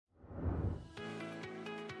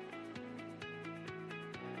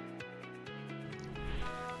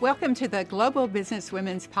Welcome to the Global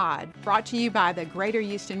Businesswomen's Pod, brought to you by the Greater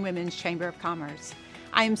Houston Women's Chamber of Commerce.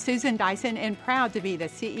 I am Susan Dyson and proud to be the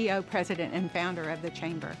CEO, President, and founder of the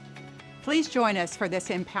Chamber. Please join us for this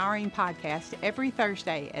empowering podcast every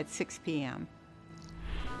Thursday at 6 p.m.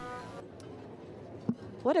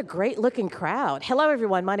 What a great looking crowd. Hello,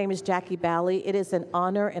 everyone. My name is Jackie Bally. It is an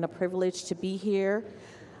honor and a privilege to be here.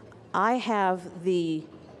 I have the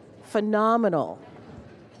phenomenal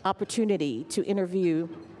opportunity to interview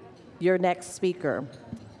your next speaker,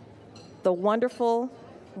 the wonderful,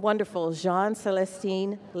 wonderful Jeanne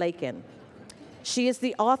Celestine Lakin. She is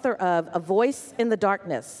the author of A Voice in the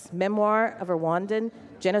Darkness, Memoir of a Rwandan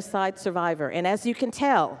Genocide Survivor. And as you can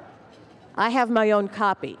tell, I have my own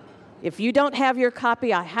copy. If you don't have your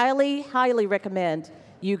copy, I highly, highly recommend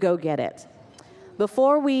you go get it.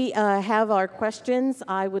 Before we have our questions,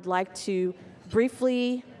 I would like to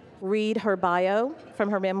briefly read her bio from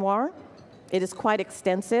her memoir. It is quite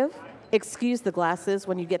extensive. Excuse the glasses.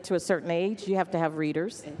 When you get to a certain age, you have to have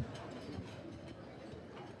readers.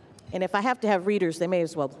 And if I have to have readers, they may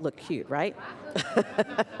as well look cute, right?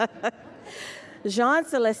 Jeanne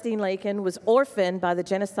Celestine Lakin was orphaned by the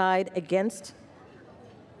genocide against,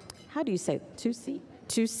 how do you say,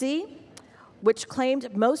 Tutsi, which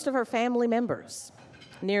claimed most of her family members.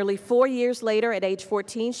 Nearly 4 years later, at age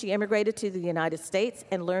 14, she immigrated to the United States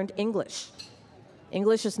and learned English.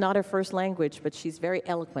 English is not her first language, but she's very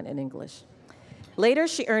eloquent in English. Later,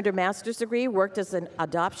 she earned her master's degree, worked as an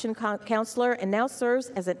adoption counselor, and now serves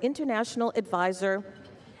as an international advisor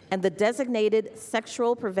and the designated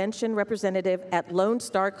sexual prevention representative at Lone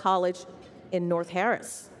Star College in North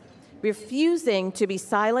Harris. Refusing to be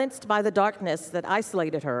silenced by the darkness that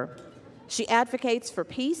isolated her, she advocates for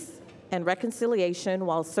peace and reconciliation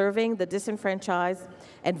while serving the disenfranchised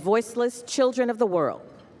and voiceless children of the world.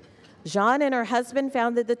 Jeanne and her husband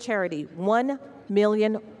founded the charity 1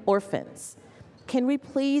 Million Orphans. Can we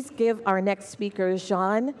please give our next speaker,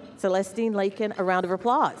 Jeanne Celestine Lakin, a round of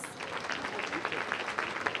applause?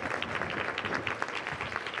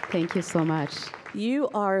 Thank you so much. You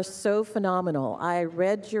are so phenomenal. I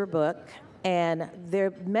read your book, and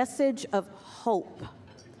the message of hope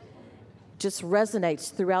just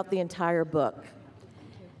resonates throughout the entire book.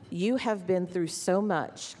 You have been through so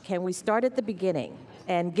much. Can we start at the beginning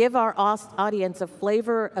and give our audience a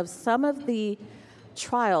flavor of some of the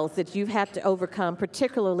trials that you've had to overcome,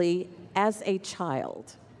 particularly as a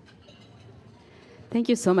child? Thank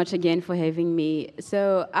you so much again for having me.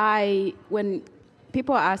 So when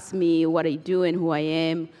people ask me what I do and who I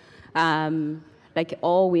am, like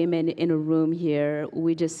all women in a room here,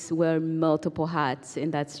 we just wear multiple hats,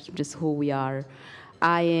 and that's just who we are.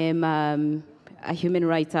 I am a human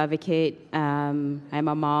rights advocate. I'm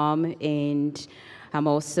a mom, and I'm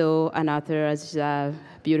also an author, as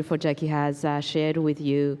beautiful Jackie has shared with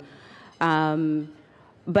you.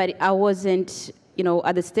 But I wasn't,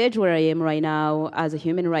 at the stage where I am right now as a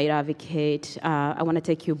human rights advocate. I want to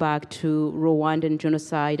take you back to Rwandan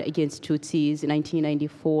Genocide against Tutsis in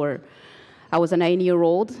 1994. I was a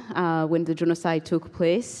 9-year-old when the genocide took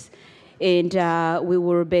place. And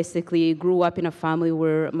we grew up in a family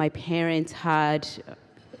where my parents had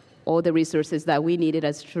all the resources that we needed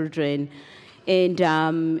as children. And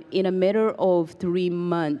in a matter of 3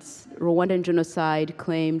 months, Rwandan genocide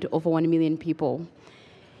claimed over 1 million people.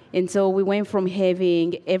 And so we went from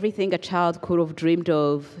having everything a child could have dreamed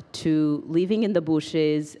of to living in the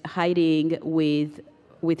bushes, hiding with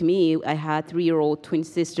me. I had 3-year-old twin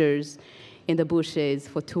sisters in the bushes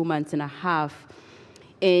for 2 months and a half.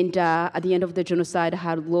 And at the end of the genocide, I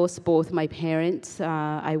had lost both my parents.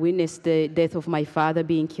 I witnessed the death of my father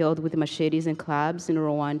being killed with machetes and clubs in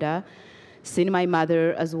Rwanda. Seen my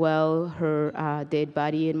mother as well, her dead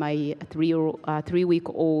body, and my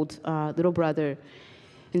 3-week-old little brother.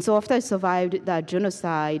 And so after I survived that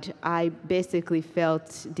genocide, I basically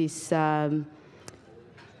felt this,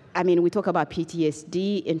 we talk about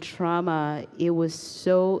PTSD and trauma. It was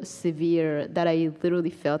so severe that I literally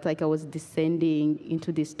felt like I was descending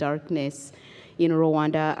into this darkness in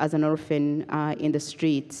Rwanda as an orphan in the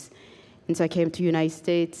streets. And so I came to United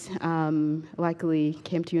States, luckily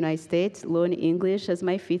came to United States, learned English as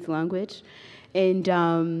my 5th language, and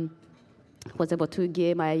was able to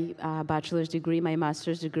get my bachelor's degree, my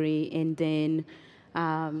master's degree, and then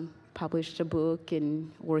published a book and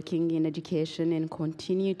working in education and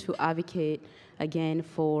continue to advocate again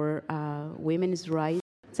for women's rights.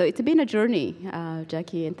 So it's been a journey,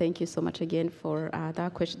 Jackie, and thank you so much again for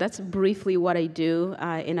that question. That's briefly what I do,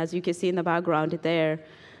 and as you can see in the background there,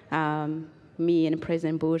 me and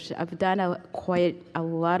President Bush, I've done quite a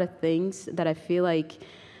lot of things that I feel like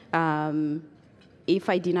if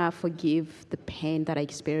I did not forgive the pain that I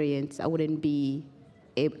experienced, I would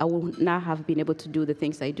not have been able to do the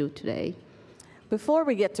things I do today. Before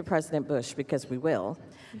we get to President Bush, because we will,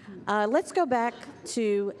 let's go back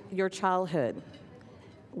to your childhood.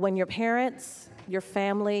 When your parents, your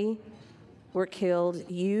family were killed,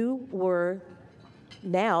 you were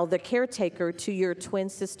now the caretaker to your twin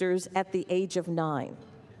sisters at the age of 9.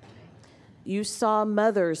 You saw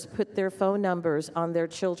mothers put their phone numbers on their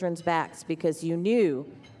children's backs because you knew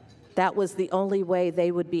that was the only way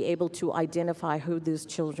they would be able to identify who those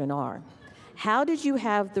children are. How did you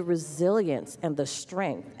have the resilience and the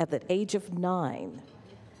strength at the age of 9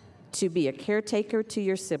 to be a caretaker to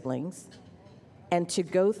your siblings and to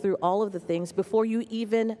go through all of the things before you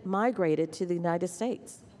even migrated to the United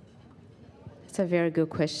States? It's a very good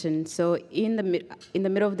question. So in the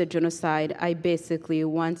middle of the genocide, I basically,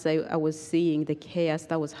 once I was seeing the chaos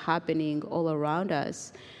that was happening all around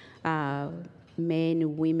us,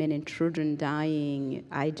 men, women, and children dying,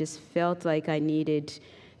 I just felt like I needed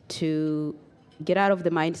to get out of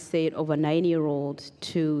the mindset of a 9-year-old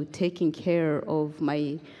to taking care of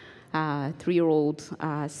my 3-year-old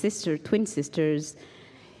twin sisters.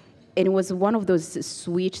 And it was one of those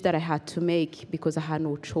switch that I had to make because I had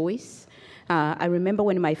no choice. I remember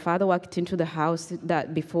when my father walked into the house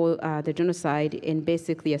that before the genocide and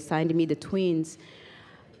basically assigned me the twins,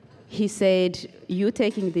 he said, "You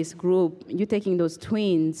taking this group, you taking those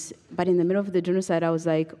twins." But in the middle of the genocide, I was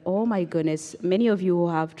like, "Oh my goodness!" Many of you who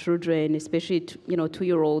have children, especially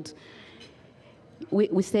 2-year-olds,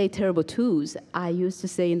 we say terrible twos. I used to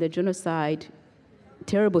say in the genocide,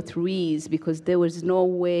 terrible threes, because there was no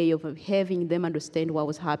way of having them understand what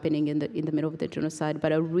was happening in the middle of the genocide.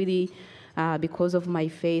 But I really, because of my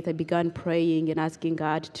faith, I began praying and asking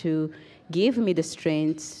God to give me the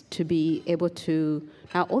strength to be able to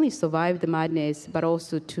not only survive the madness, but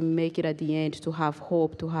also to make it at the end, to have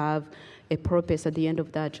hope, to have a purpose at the end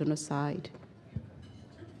of that genocide.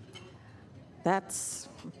 That's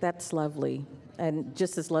lovely, and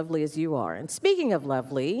just as lovely as you are. And speaking of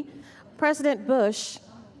lovely, President Bush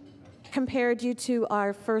compared you to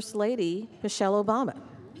our First Lady, Michelle Obama.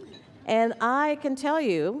 And I can tell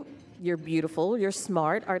you, you're beautiful, you're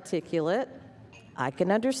smart, articulate. I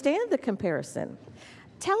can understand the comparison.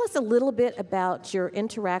 Tell us a little bit about your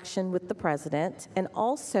interaction with the president, and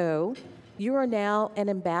also you are now an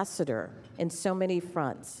ambassador in so many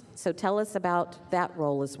fronts. So tell us about that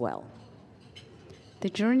role as well. The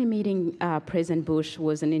journey meeting President Bush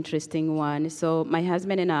was an interesting one. So my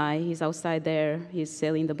husband and I, he's outside there, he's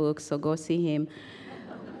selling the book, so go see him.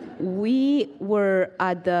 We were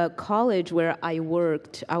at the college where I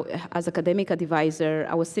worked as academic advisor.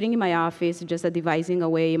 I was sitting in my office just advising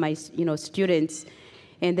away my students.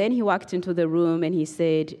 And then he walked into the room and he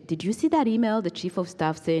said, "Did you see that email the chief of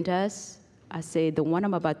staff sent us?" I said, "The one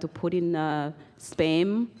I'm about to put in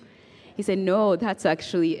spam?" He said, "No, that's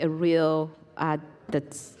actually a real,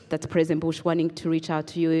 that's President Bush wanting to reach out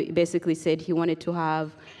to you." He basically said he wanted to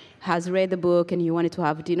has read the book and he wanted to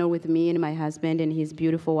have dinner with me and my husband and his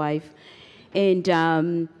beautiful wife. And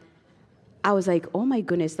I was like, oh my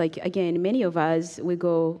goodness, like again, many of us, we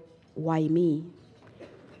go, why me?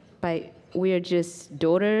 But we are just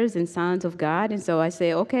daughters and sons of God. And so I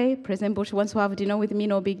say, okay, President Bush wants to have dinner with me,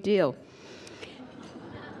 no big deal.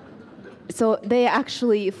 So they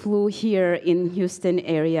actually flew here in Houston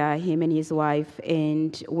area, him and his wife.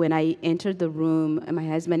 And when I entered the room, my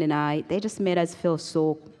husband and I, they just made us feel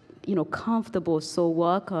so comfortable, so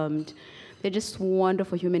welcomed. They're just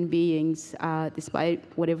wonderful human beings, despite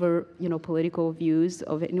whatever, political views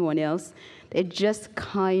of anyone else. They're just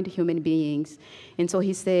kind human beings. And so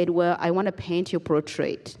he said, well, I want to paint your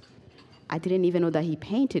portrait. I didn't even know that he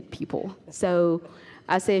painted people. So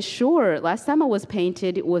I said, sure. Last time I was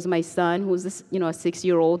painted, it was my son, who's a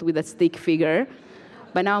 6-year-old with a stick figure.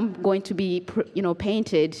 But now I'm going to be,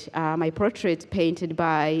 painted, my portrait painted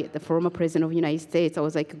by the former president of the United States. I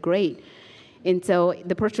was like, great. And so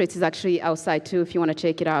the portrait is actually outside too, if you want to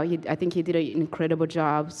check it out. I think he did an incredible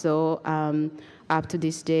job. So up to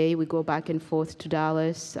this day, we go back and forth to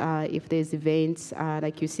Dallas. If there's events,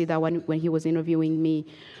 like you see that one when he was interviewing me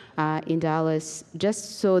in Dallas,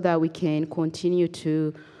 just so that we can continue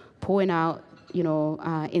to point out,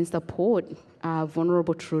 and support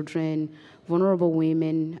vulnerable children, vulnerable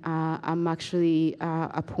women. I'm actually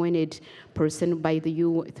appointed person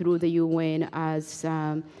through the UN as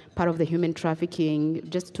part of the human trafficking,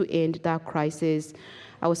 just to end that crisis.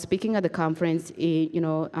 I was speaking at the conference,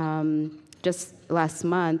 just last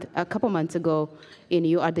month, a couple months ago,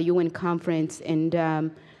 at the UN conference, and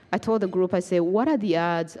I told the group, I said, what are the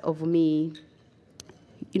odds of me,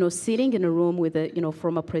 sitting in a room with a,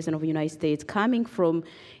 former president of the United States, coming from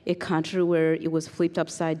a country where it was flipped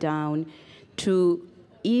upside down, to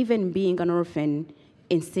even being an orphan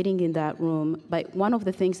and sitting in that room. But one of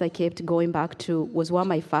the things I kept going back to was what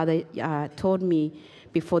my father told me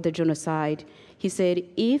before the genocide. He said,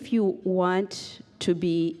 if you want to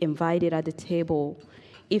be invited at the table,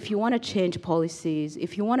 if you want to change policies,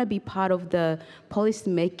 if you want to be part of the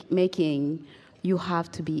policy making, you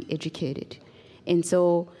have to be educated. And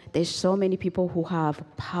so there's so many people who have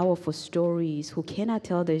powerful stories who cannot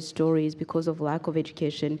tell their stories because of lack of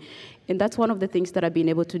education. And that's one of the things that I've been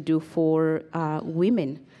able to do for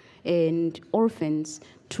women and orphans,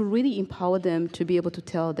 to really empower them to be able to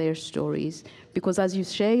tell their stories. Because as you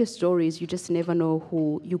share your stories, you just never know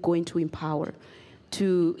who you're going to empower.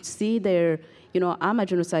 To see their, I'm a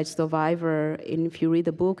genocide survivor, and if you read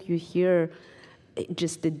the book, you hear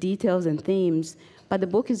just the details and themes. But the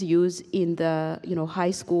book is used in the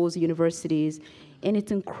high schools, universities, and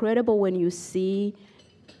it's incredible when you see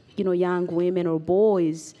young women or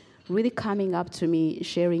boys really coming up to me,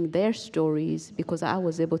 sharing their stories, because I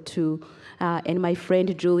was able to, and my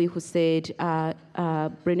friend Julie, who said,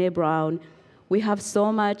 Brene Brown, we have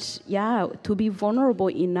so much, to be vulnerable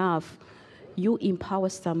enough, you empower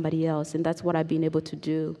somebody else, and that's what I've been able to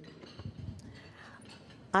do.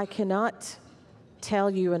 I cannot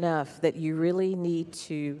tell you enough that you really need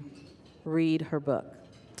to read her book.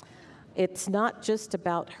 It's not just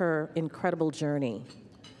about her incredible journey,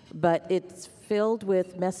 but it's filled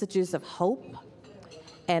with messages of hope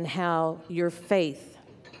and how your faith,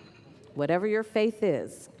 whatever your faith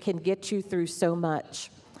is, can get you through so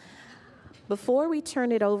much. Before we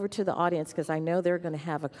turn it over to the audience, because I know they're going to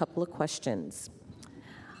have a couple of questions,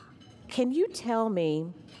 can you tell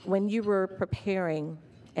me, when you were preparing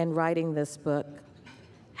and writing this book,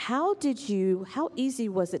 how easy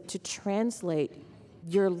was it to translate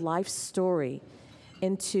your life story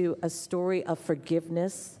into a story of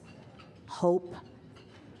forgiveness, hope,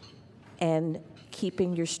 and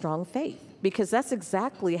keeping your strong faith? Because that's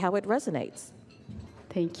exactly how it resonates.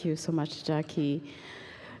 Thank you so much, Jackie.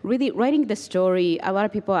 Really, writing the story, a lot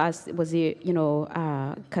of people ask, was it,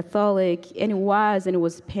 Catholic? And it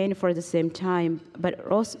was painful at the same time. But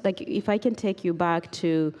also, if I can take you back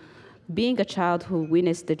to being a child who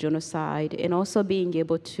witnessed the genocide, and also being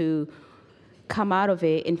able to come out of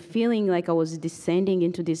it and feeling like I was descending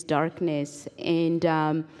into this darkness.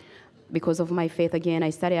 And because of my faith, again, I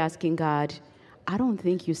started asking God, I don't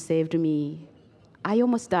think you saved me. I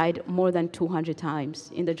almost died more than 200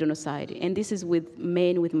 times in the genocide. And this is with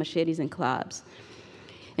men with machetes and clubs.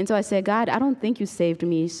 And so I said, God, I don't think you saved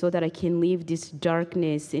me so that I can leave this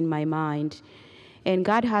darkness in my mind. And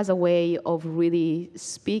God has a way of really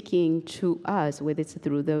speaking to us, whether it's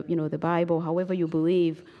through the Bible, however you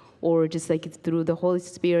believe, or just it's through the Holy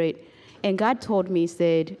Spirit. And God told me,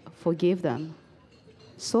 said, forgive them.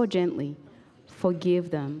 So gently,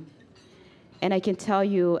 forgive them. And I can tell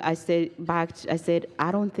you, I said,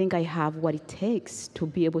 I don't think I have what it takes to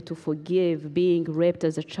be able to forgive being raped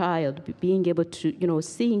as a child, being able to,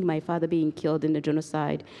 seeing my father being killed in the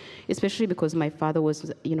genocide, especially because my father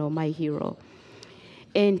was, my hero.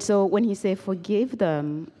 And so when he said, forgive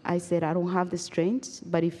them, I said, I don't have the strength,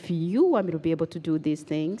 but if you want me to be able to do these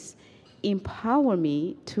things, empower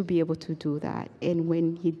me to be able to do that. And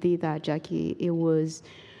when he did that, Jackie,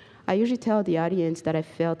 I usually tell the audience that I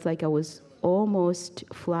felt like I was almost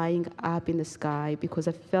flying up in the sky because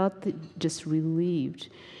I felt just relieved.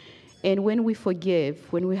 And when we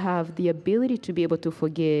forgive, when we have the ability to be able to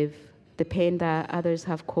forgive the pain that others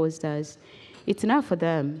have caused us, it's not for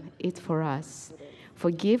them, it's for us.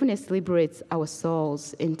 Forgiveness liberates our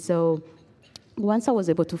souls. And so once I was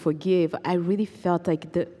able to forgive, I really felt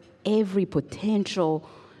like every potential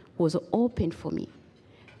was open for me.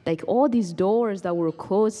 Like all these doors that were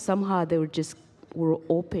closed, somehow they were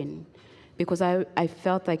open. Because I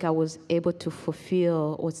felt like I was able to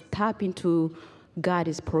fulfill or tap into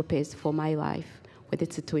God's purpose for my life, whether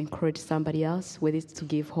it's to encourage somebody else, whether it's to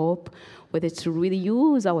give hope, whether it's to really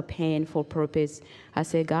use our pain for purpose. I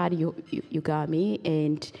say, God, you got me.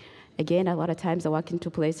 And again, a lot of times I walk into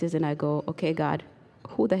places and I go, okay, God,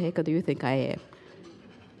 who the heck do you think I am?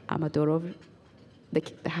 I'm a daughter of the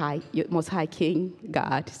most high King,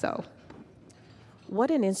 God. So, what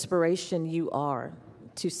an inspiration you are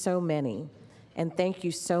to so many. And thank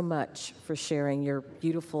you so much for sharing your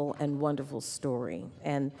beautiful and wonderful story.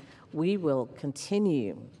 And we will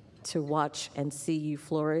continue to watch and see you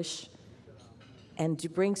flourish and to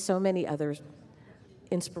bring so many other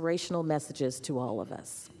inspirational messages to all of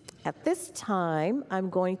us. At this time, I'm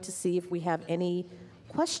going to see if we have any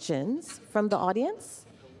questions from the audience.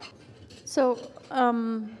 So,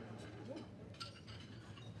 I'm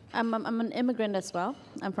an immigrant as well.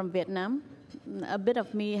 I'm from Vietnam. A bit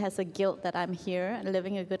of me has a guilt that I'm here and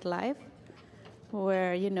living a good life,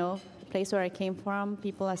 where, the place where I came from,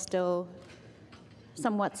 people are still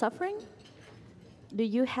somewhat suffering. Do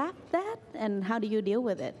you have that, and how do you deal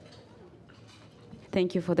with it?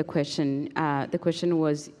 Thank you for the question. The question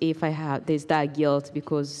was if there's that guilt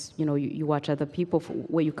because, you watch other people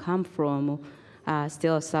where you come from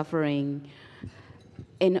still suffering.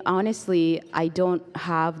 And honestly, I don't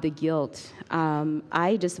have the guilt.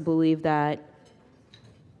 I just believe that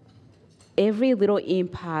every little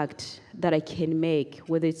impact that I can make,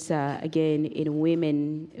 whether it's, again, in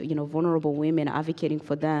women, vulnerable women, advocating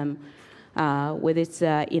for them, whether it's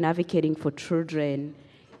in advocating for children,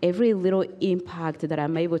 every little impact that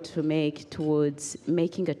I'm able to make towards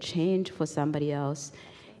making a change for somebody else,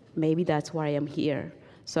 maybe that's why I am here.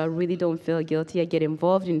 So I really don't feel guilty. I get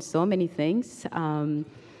involved in so many things.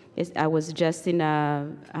 I was just in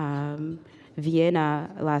Vienna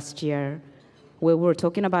last year where we were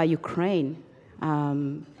talking about Ukraine,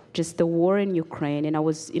 just the war in Ukraine. And I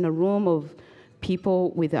was in a room of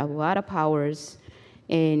people with a lot of powers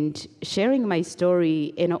and sharing my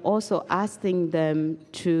story and also asking them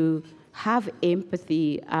to have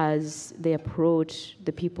empathy as they approach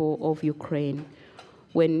the people of Ukraine.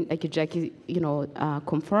 When, like Jackie,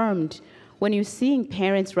 confirmed, when you're seeing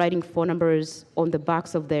parents writing phone numbers on the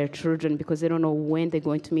backs of their children because they don't know when they're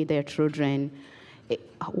going to meet their children,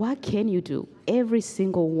 what can you do? Every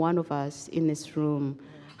single one of us in this room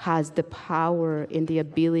has the power and the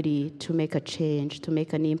ability to make a change, to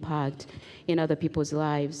make an impact in other people's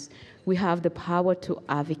lives. We have the power to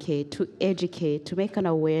advocate, to educate, to make an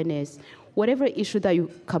awareness. Whatever issue that you're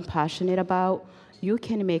compassionate about, you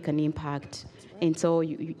can make an impact. And so,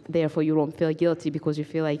 therefore, you don't feel guilty because you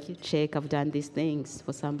feel like, check, I've done these things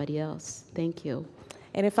for somebody else. Thank you.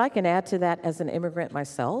 And if I can add to that as an immigrant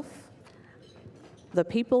myself, the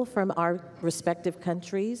people from our respective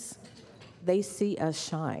countries, they see us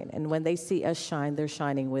shine. And when they see us shine, they're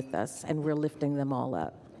shining with us, and we're lifting them all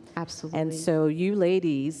up. Absolutely. And so you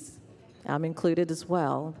ladies, I'm included as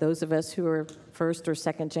well, those of us who are first or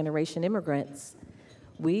second generation immigrants,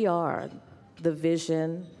 we are the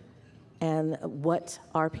vision and what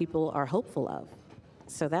our people are hopeful of.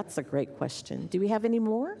 So that's a great question. Do we have any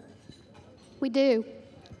more? We do.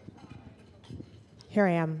 Here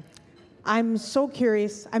I am. I'm so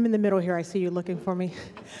curious. I'm in the middle here. I see you looking for me.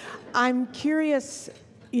 I'm curious,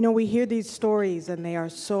 we hear these stories and they are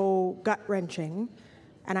so gut-wrenching.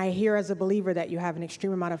 And I hear as a believer that you have an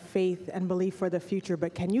extreme amount of faith and belief for the future.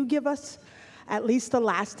 But can you give us at least a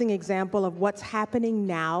lasting example of what's happening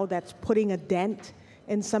now that's putting a dent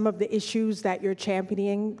in some of the issues that you're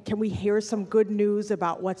championing? Can we hear some good news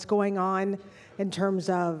about what's going on in terms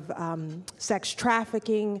of sex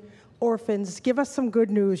trafficking, orphans? Give us some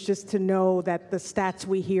good news just to know that the stats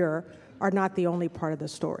we hear are not the only part of the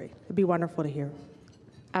story. It'd be wonderful to hear.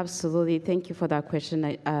 Absolutely. Thank you for that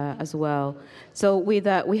question as well. So we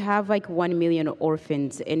have like 1 million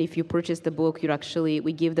orphans, and if you purchase the book, we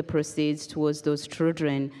give the proceeds towards those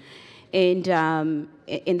children. And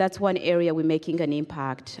that's one area we're making an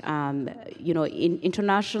impact.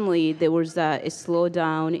 Internationally, there was a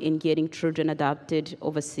slowdown in getting children adopted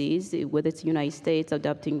overseas, whether it's the United States,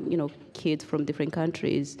 adopting, kids from different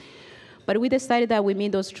countries. But we decided that we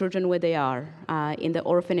meet those children where they are, in the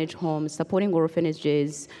orphanage homes, supporting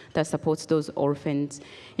orphanages that supports those orphans.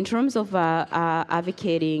 In terms of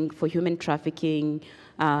advocating for human trafficking,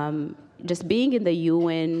 just being in the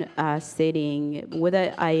UN setting,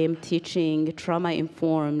 whether I am teaching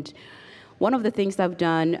trauma-informed, one of the things I've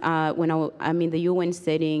done when I'm in the UN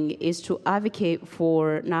setting is to advocate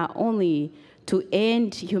for not only to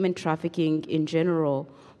end human trafficking in general,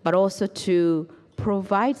 but also to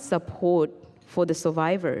provide support for the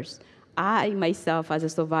survivors. I, myself, as a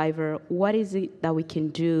survivor, what is it that we can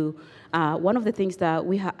do? One of the things that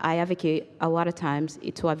I advocate a lot of times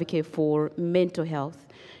is to advocate for mental health,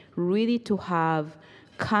 really to have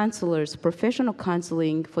counselors, professional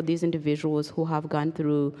counseling for these individuals who have gone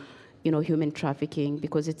through, human trafficking,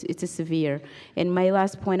 because it's severe. And my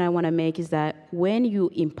last point I want to make is that when you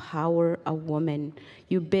empower a woman,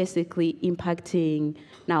 you're basically impacting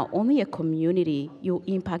not only a community, you're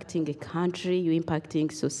impacting a country, you're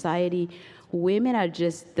impacting society. Women are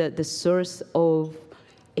just the source of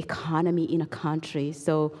economy in a country.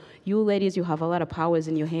 So you ladies, you have a lot of powers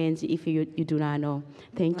in your hands if you do not know.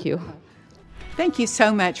 Thank you. Thank you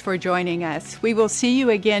so much for joining us. We will see you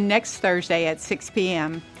again next Thursday at 6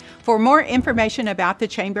 p.m. For more information about the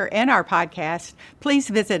Chamber and our podcast, please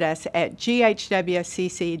visit us at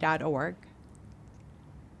GHWCC.org.